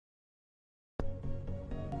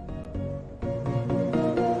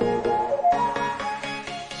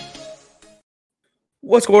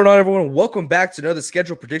What's going on, everyone? Welcome back to another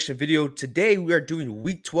schedule prediction video. Today we are doing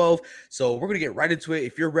week 12, so we're going to get right into it.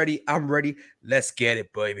 If you're ready, I'm ready. Let's get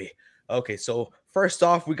it, baby. Okay, so first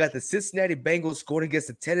off, we got the Cincinnati Bengals going against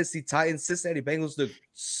the Tennessee Titans. Cincinnati Bengals look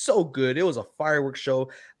so good. It was a fireworks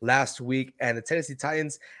show last week, and the Tennessee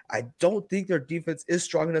Titans, I don't think their defense is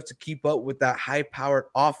strong enough to keep up with that high-powered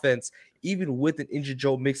offense, even with an injured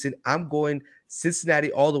Joe Mixon. I'm going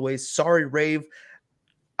Cincinnati all the way. Sorry, Rave.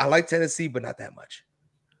 I like Tennessee, but not that much.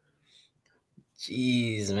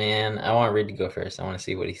 Jeez, man. I want Reed to go first. I want to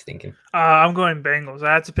see what he's thinking. I'm going Bengals.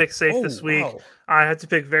 I had to pick safe this week. Wow. I had to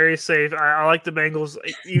pick very safe. I like the Bengals.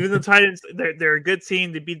 Even the Titans, they're a good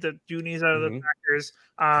team. They beat the Goonies out of the Packers.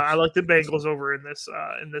 I like the Bengals over in this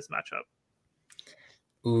matchup.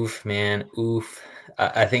 Oof, man. Oof.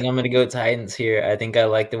 I think I'm going to go Titans here. I think I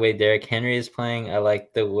like the way Derrick Henry is playing. I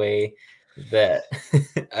like the way that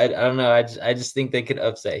I don't know. I just think they could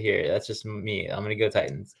upset here. That's just me. I'm going to go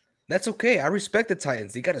Titans. That's okay. I respect the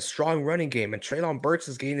Titans. They got a strong running game, and Treylon Burks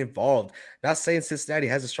is getting involved. Not saying Cincinnati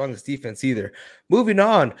has the strongest defense either. Moving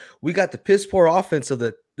on, we got the piss poor offense of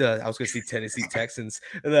the I was going to say Tennessee Texans,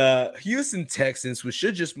 the Houston Texans, which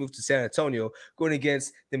should just move to San Antonio, going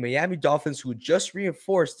against the Miami Dolphins, who just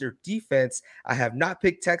reinforced their defense. I have not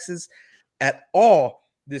picked Texas at all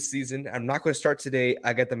this season. I'm not going to start today.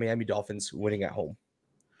 I got the Miami Dolphins winning at home.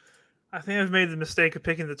 I think I've made the mistake of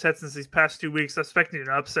picking the Texans these past 2 weeks, expecting an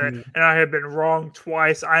upset, and I have been wrong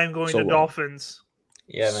twice. I am going to Dolphins.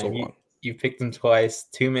 Yeah, man, you picked them twice,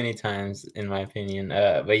 too many times, in my opinion.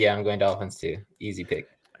 But yeah, I'm going Dolphins too. Easy pick.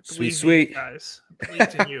 Sweet, guys.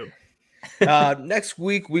 Believe in you. Next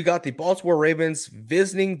week, we got the Baltimore Ravens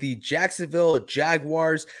visiting the Jacksonville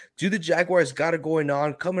Jaguars. Do the Jaguars got it going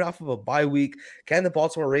on? Coming off of a bye week, can the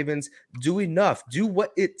Baltimore Ravens do enough? Do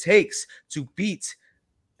what it takes to beat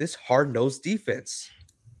this hard-nosed defense?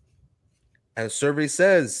 And the survey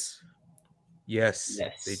says, yes,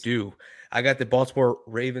 they do. I got the Baltimore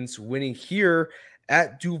Ravens winning here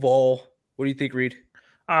at Duval. What do you think, Reed?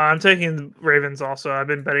 I'm taking the Ravens also. I've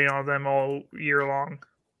been betting on them all year long.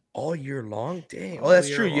 All year long? Dang. Oh, that's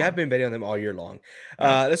true. You have been betting on them all year long.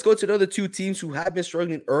 Let's go to another two teams who have been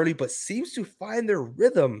struggling early, but seems to find their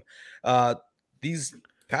rhythm. These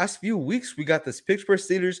past few weeks, we got the Pittsburgh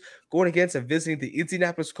Steelers going against and visiting the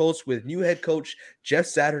Indianapolis Colts with new head coach Jeff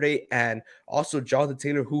Saturday and also Jonathan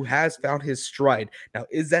Taylor, who has found his stride. Now,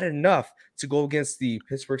 is that enough to go against the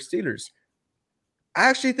Pittsburgh Steelers? I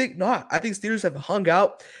actually think not. I think Steelers have hung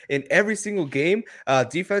out in every single game.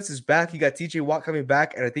 Defense is back. You got TJ Watt coming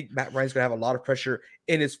back, and I think Matt Ryan's gonna have a lot of pressure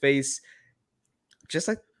in his face. Just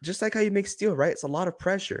like how you make steel, right? It's a lot of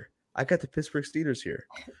pressure. I got the Pittsburgh Steelers here.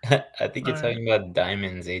 I think you're talking about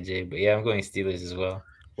diamonds, AJ, but yeah, I'm going Steelers as well.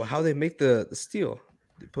 Well, how they make the steel?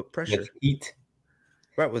 They put pressure. With heat.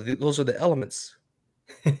 Right. Well, those are the elements.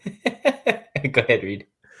 Go ahead, Reed.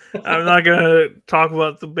 I'm not going to talk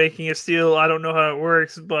about the making of steel. I don't know how it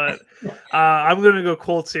works, but I'm going to go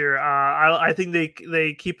Colts here. I think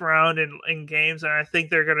they keep around in games, and I think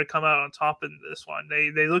they're going to come out on top in this one.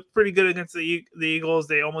 They looked pretty good against the Eagles.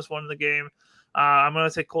 They almost won the game. I'm going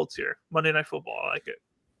to take Colts here. Monday Night Football. I like it.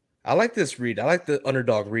 I like this read. I like the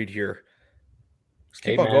underdog read here. Let's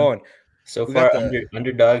keep on going. So far,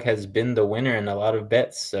 underdog has been the winner in a lot of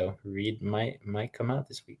bets, so Reed might come out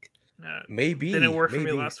this week. Maybe. Didn't work for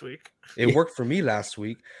me last week. It worked for me last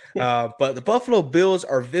week. But the Buffalo Bills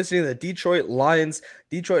are visiting the Detroit Lions.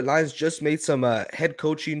 Detroit Lions just made some head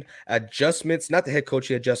coaching adjustments, not the head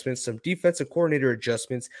coaching adjustments, some defensive coordinator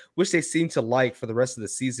adjustments, which they seem to like for the rest of the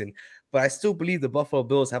season. But I still believe the Buffalo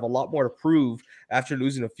Bills have a lot more to prove after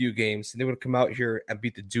losing a few games, and they would come out here and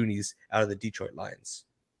beat the Doonies out of the Detroit Lions.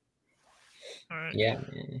 All right. Yeah.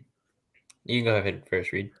 You can go ahead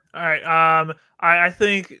first, Reed. All right. I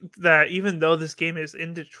think that even though this game is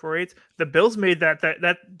in Detroit, the Bills made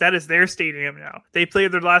that is their stadium now. They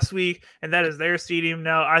played there last week, and that is their stadium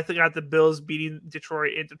now. I think I got the Bills beating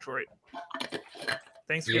Detroit in Detroit.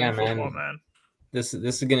 Thanksgiving football, man. This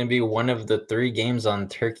is going to be one of the 3 games on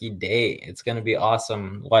Turkey Day. It's going to be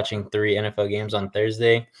awesome watching 3 NFL games on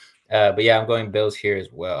Thursday. But yeah, I'm going Bills here as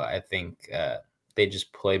well. I think they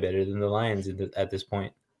just play better than the Lions at this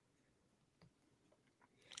point.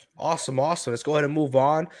 Awesome. Let's go ahead and move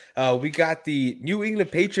on. We got the New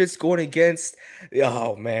England Patriots going against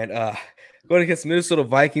Minnesota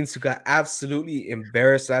Vikings, who got absolutely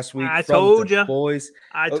embarrassed last week. I told you, boys.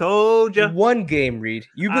 I told you. One game, Reed.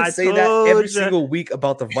 You've been saying that every single week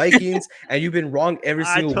about the Vikings, and you've been wrong every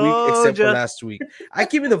single week except for last week. I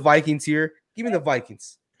give me the Vikings here. Give me the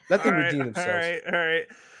Vikings. Let them redeem themselves. All right.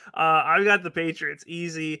 I've got the Patriots.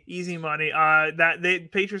 Easy money.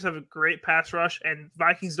 Patriots have a great pass rush, and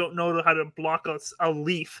Vikings don't know how to block a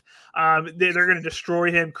leaf. They're going to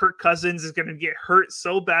destroy him. Kirk Cousins is going to get hurt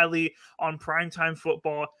so badly on primetime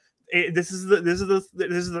football. This is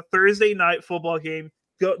the Thursday night football game.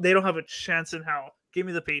 They don't have a chance in hell. Give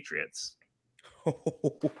me the Patriots.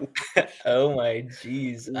 Oh my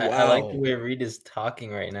jeez. Wow. I like the way Reed is talking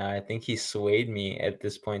right now. I think he swayed me at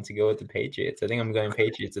this point to go with the Patriots. I think I'm going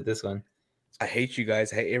Patriots at this one. I hate you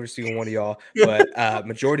guys. I hate every single one of y'all. But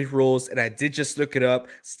majority rules, and I did just look it up.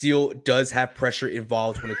 Steel does have pressure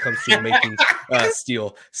involved when it comes to making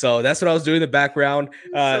steel. So that's what I was doing in the background.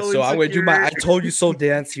 So I'm going to do my I told you so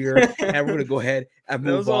dance here, and we're going to go ahead and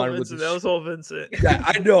move on. That was all Vincent. Yeah,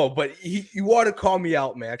 I know, but you want to call me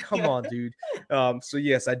out, man. Come on, dude. So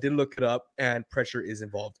yes, I did look it up, and pressure is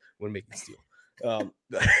involved when making steel.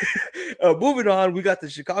 Moving on, we got the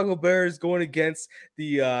Chicago Bears going against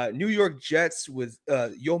the New York Jets with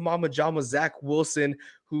Yo Mama Jama Zach Wilson,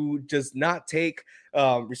 who does not take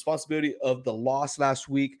responsibility of the loss last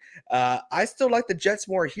week. I still like the Jets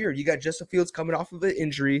more here. You got Justin Fields coming off of an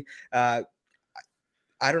injury. I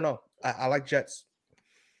don't know. I like Jets.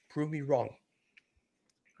 Prove me wrong.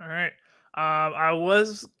 All right. I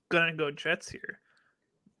was gonna go Jets here.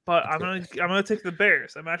 But I'm gonna take the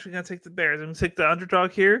Bears. I'm actually gonna take the Bears. I'm gonna take the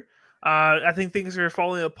underdog here. I think things are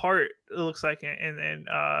falling apart. It looks like in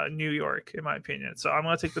New York, in my opinion. So I'm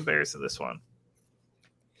gonna take the Bears in this one.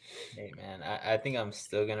 Hey man, I think I'm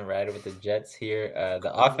still gonna ride with the Jets here.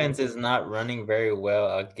 The offense is not running very well.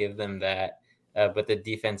 I'll give them that. But the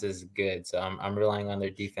defense is good, so I'm relying on their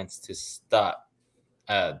defense to stop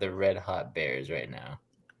the red hot Bears right now.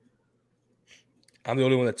 I'm the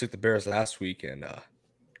only one that took the Bears last week, and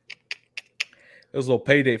it was a little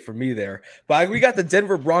payday for me there. But we got the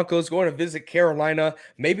Denver Broncos going to visit Carolina.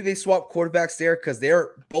 Maybe they swap quarterbacks there because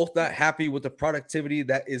they're both not happy with the productivity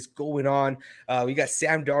that is going on. We got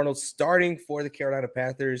Sam Darnold starting for the Carolina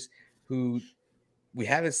Panthers, who we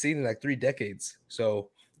haven't seen in like 3 decades. So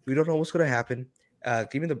we don't know what's going to happen.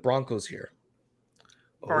 Give me the Broncos here.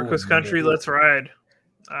 Broncos country, let's ride.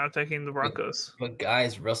 I'm taking the Broncos. But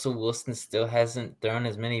guys, Russell Wilson still hasn't thrown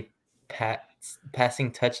as many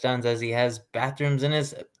passing touchdowns as he has bathrooms in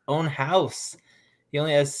his own house. He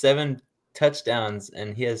only has 7 touchdowns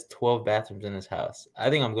and he has 12 bathrooms in his house.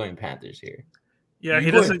 I think I'm going Panthers here. Yeah,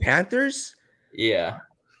 he doesn't. Panthers? Yeah.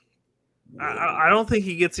 I don't think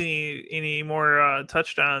he gets any more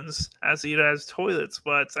touchdowns as he does toilets,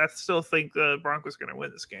 but I still think the Broncos are going to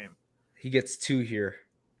win this game. He gets 2 here.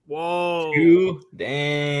 Whoa. 2?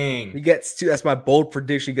 Dang. He gets 2. That's my bold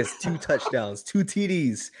prediction. He gets 2 touchdowns, 2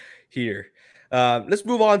 TDs here. Let's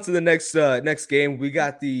move on to the next game. We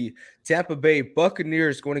got the Tampa Bay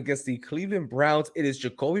Buccaneers going against the Cleveland Browns. It is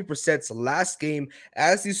Jacoby Brissett's last game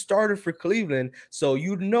as he started for Cleveland. So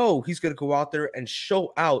he's going to go out there and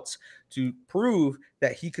show out to prove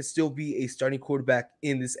that he could still be a starting quarterback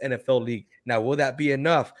in this NFL league. Now, will that be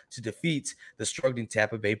enough to defeat the struggling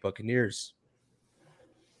Tampa Bay Buccaneers?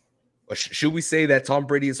 Or should we say that Tom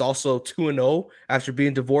Brady is also 2-0 after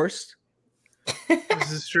being divorced?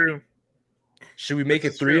 This is true. Should we make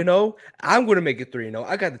it 3-0? I'm going to make it 3-0.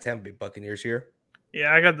 I got the Tampa Bay Buccaneers here.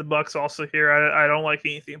 Yeah, I got the Bucs also here. I don't like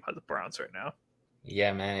anything about the Browns right now.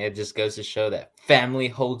 Yeah, man. It just goes to show that family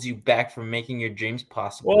holds you back from making your dreams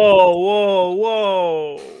possible.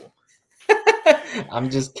 Whoa. I'm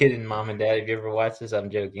just kidding, Mom and Dad. If you ever watch this,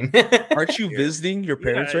 I'm joking. Aren't you visiting your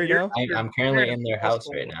parents right now? I'm currently in their house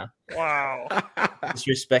right now. Wow.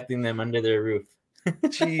 Disrespecting them under their roof.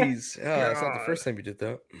 Jeez. That's not the first time you did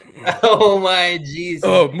that. Oh, my jeez.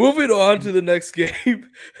 Oh, moving on to the next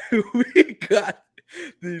game. We got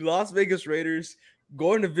the Las Vegas Raiders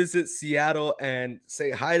going to visit Seattle and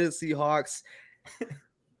say hi to the Seahawks.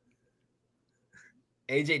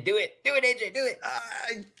 AJ, do it. Do it, AJ. Do it.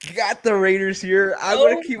 I got the Raiders here. I'm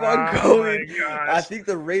going to keep on going. I think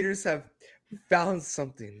the Raiders have found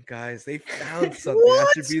something, guys. They found something. That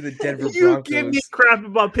should be the Denver Broncos. You give me crap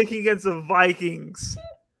about picking against the Vikings.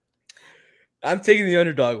 I'm taking the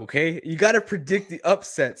underdog, okay? You got to predict the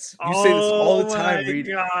upsets. You say this all the time, Reed.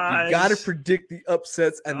 You got to predict the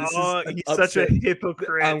upsets, and this is an upset such a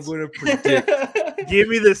hypocrite. I'm going to predict. Give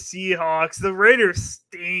me the Seahawks. The Raiders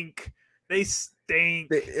stink. They stink.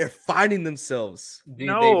 They're finding themselves. Dude,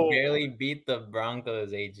 they barely beat the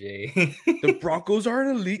Broncos, AJ. The Broncos are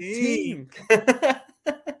an elite team. Give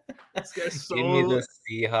me the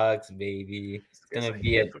Seahawks, baby. It's going to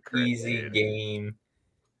be an easy game.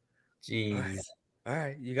 Jeez. All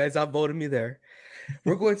right. You guys outvoted me there.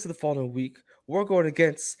 We're going to the following week. We're going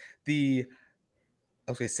against the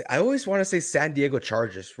Okay, I always want to say San Diego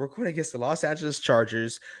Chargers. We're going against the Los Angeles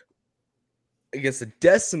Chargers against the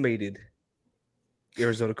decimated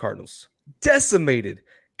Arizona Cardinals. Decimated,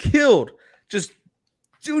 killed, just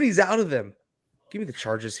duties out of them. Give me the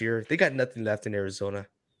Chargers here. They got nothing left in Arizona.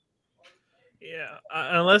 Yeah,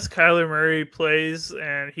 unless Kyler Murray plays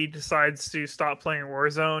and he decides to stop playing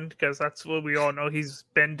Warzone, because that's what we all know he's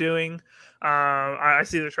been doing. I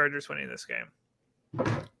see the Chargers winning this game.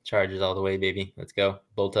 Chargers all the way, baby. Let's go.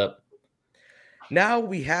 Bolt up. Now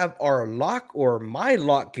we have our lock or my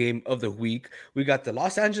lock game of the week. We got the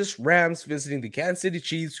Los Angeles Rams visiting the Kansas City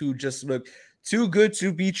Chiefs, who just look too good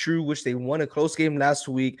to be true, which they won a close game last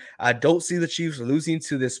week. I don't see the Chiefs losing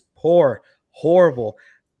to this poor, horrible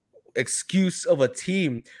excuse of a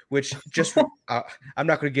team, which just I'm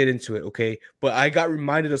not going to get into it, okay? But I got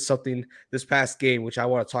reminded of something this past game, which I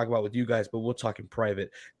want to talk about with you guys, but we'll talk in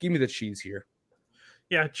private. Give me the Chiefs here.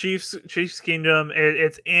 Yeah, Chiefs Kingdom.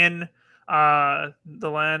 It's in the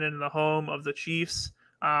land and the home of the Chiefs.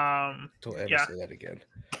 Don't ever say that again.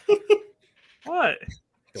 What?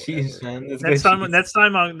 Chiefs, man. Next time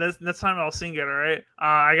I'll sing it. All right.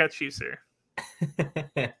 I got Chiefs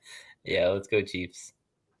here. Yeah, let's go Chiefs.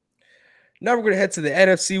 Now we're going to head to the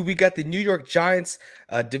NFC. We got the New York Giants,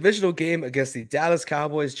 a divisional game against the Dallas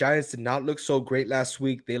Cowboys. Giants did not look so great last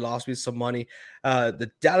week. They lost me some money.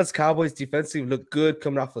 The Dallas Cowboys defensively look good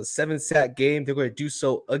coming off a 7-sack game. They're going to do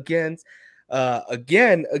so again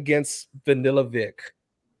against Vanilla Vic.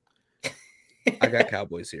 I got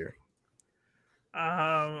Cowboys here.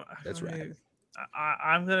 That's right.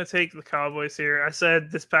 I'm going to take the Cowboys here. I said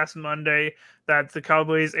this past Monday that the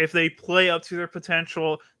Cowboys, if they play up to their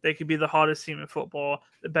potential, they could be the hottest team in football,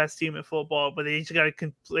 the best team in football, but they just got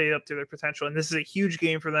to play up to their potential. And this is a huge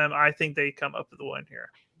game for them. I think they come up with the win here.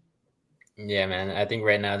 Yeah, man. I think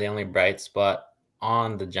right now the only bright spot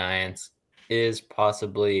on the Giants is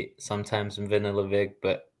possibly sometimes Vanilla Vic,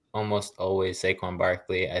 but almost always Saquon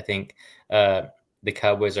Barkley. I think the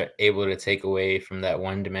Cowboys are able to take away from that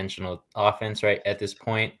one-dimensional offense right at this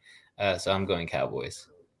point. So I'm going Cowboys.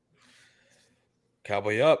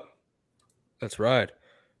 Cowboy up. That's right.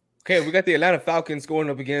 Okay, we got the Atlanta Falcons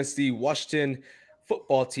going up against the Washington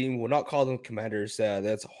football team. We'll not call them Commanders.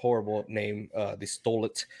 That's a horrible name. They stole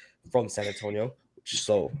it from San Antonio,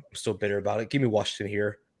 so I'm still bitter about it. Give me Washington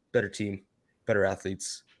here. Better team, better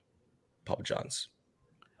athletes. Papa John's.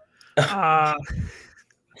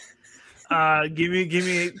 Give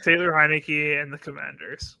me Taylor Heineke and the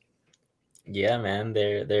Commanders. Yeah, man,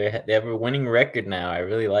 they have a winning record now. I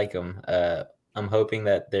really like them. I'm hoping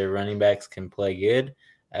that their running backs can play good.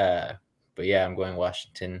 But yeah, I'm going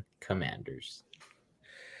Washington Commanders.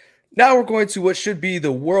 Now we're going to what should be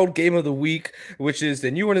the world game of the week, which is the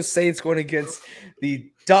New Orleans Saints going against the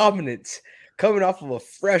dominant, coming off of a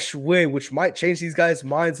fresh win, which might change these guys'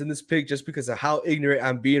 minds in this pick just because of how ignorant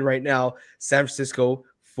I'm being right now. San Francisco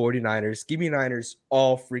 49ers. Give me Niners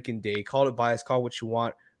all freaking day. Call it bias. Call what you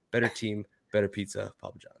want. Better team, better pizza,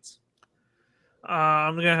 Papa John's.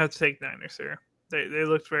 I'm going to have to take Niners here. They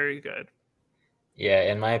looked very good.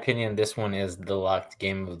 Yeah, in my opinion, this one is the locked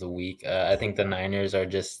game of the week. I think the Niners are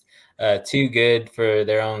just too good for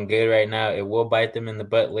their own good right now. It will bite them in the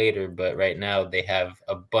butt later, but right now they have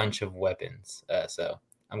a bunch of weapons. So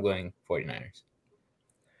I'm going 49ers.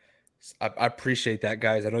 I appreciate that,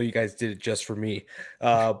 guys. I know you guys did it just for me.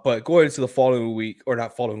 But going into the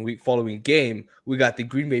following game, we got the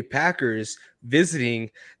Green Bay Packers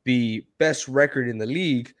visiting the best record in the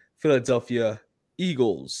league, Philadelphia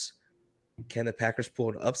Eagles. Can the Packers pull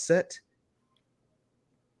an upset?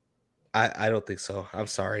 I don't think so. I'm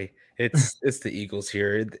sorry. It's the Eagles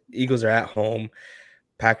here. The Eagles are at home.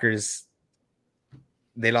 Packers,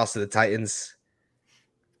 they lost to the Titans.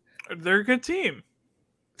 They're a good team.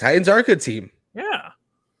 Titans are a good team. Yeah.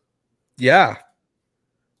 Yeah.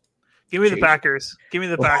 Give me the Packers. Give me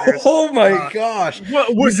the Packers. Oh my gosh. What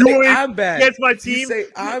you say I'm bad against my team? You say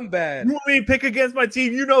I'm bad. You want me to pick against my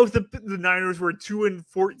team? You know, if the Niners were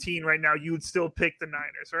 2-14 right now, you would still pick the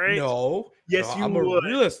Niners, right? No. Yes, no, you I'm would. a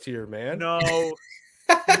realist here, man. No.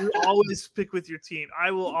 You always pick with your team.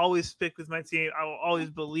 I will always pick with my team. I will always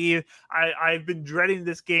believe. I've been dreading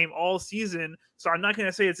this game all season, so I'm not going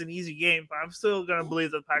to say it's an easy game, but I'm still going to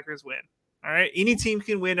believe the Packers win. All right? Any team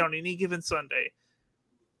can win on any given Sunday.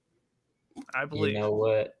 I believe. You know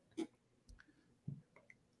what?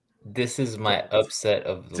 This is my upset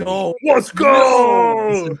of the week. Let's go!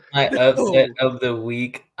 This is my upset of the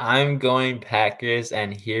week. I'm going Packers,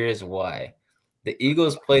 and here's why. The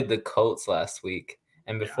Eagles played the Colts last week,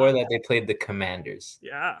 and before that, they played the Commanders.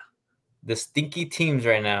 Yeah. The stinky teams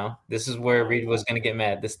right now, this is where Reed was going to get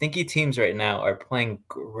mad. The stinky teams right now are playing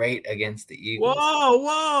great against the Eagles.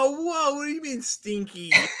 Whoa. What do you mean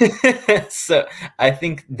stinky? So I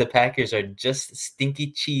think the Packers are just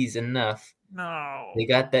stinky cheese enough. No. They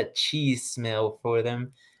got that cheese smell for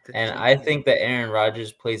them. And I think that Aaron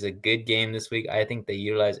Rodgers plays a good game this week. I think they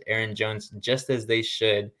utilize Aaron Jones just as they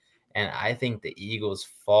should. And I think the Eagles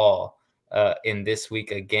fall in this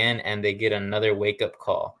week again, and they get another wake-up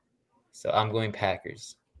call. So I'm going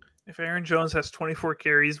Packers. If Aaron Jones has 24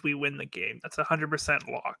 carries, we win the game. That's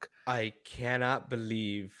 100% lock. I cannot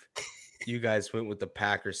believe you guys went with the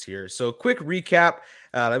Packers here. So quick recap.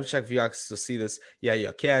 Let me check if you guys still see this. Yeah,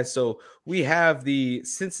 you can. So we have the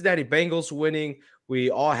Cincinnati Bengals winning. We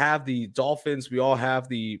all have the Dolphins. We all have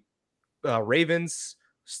the Ravens,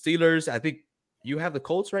 Steelers. I think you have the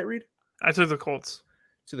Colts, right, Reed? I took the Colts.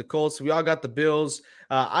 To the Colts. We all got the Bills.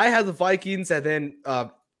 I have the Vikings, and then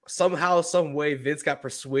somehow, some way, Vince got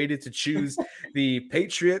persuaded to choose the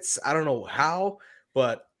Patriots. I don't know how,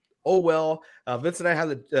 but oh well. Vince and I have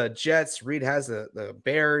the Jets. Reed has the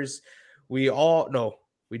Bears. We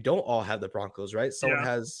don't all have the Broncos, right? Someone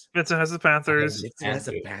has. Vincent has the Panthers. Vincent has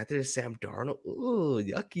the Panthers. Sam Darnold. Ooh,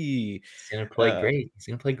 yucky. He's gonna play great. He's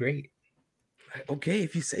gonna play great. Okay,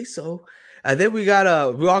 if you say so. And then we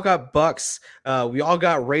all got Bucks. We all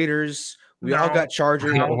got Raiders. We all got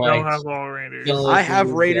Chargers. Don't have all Raiders. I have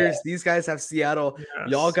Raiders. These guys have Seattle. Yes.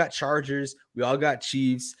 We all got Chargers. We all got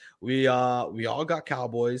Chiefs. We all got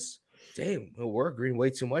Cowboys. Damn, we're agreeing way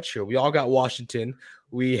too much here. We all got Washington.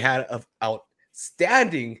 We had an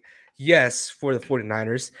outstanding yes for the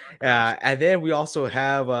 49ers. And then we also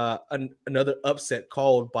have another upset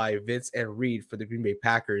called by Vince and Reed for the Green Bay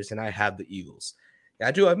Packers, and I have the Eagles. I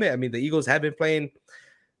do admit, the Eagles have been playing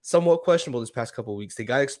somewhat questionable this past couple of weeks. They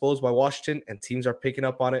got exposed by Washington, and teams are picking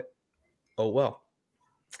up on it. Oh, well.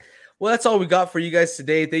 Well, that's all we got for you guys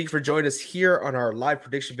today. Thank you for joining us here on our live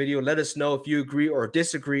prediction video. Let us know if you agree or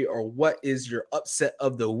disagree, or what is your upset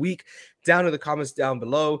of the week down in the comments down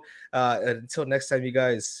below. And until next time, you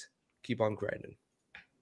guys, keep on grinding.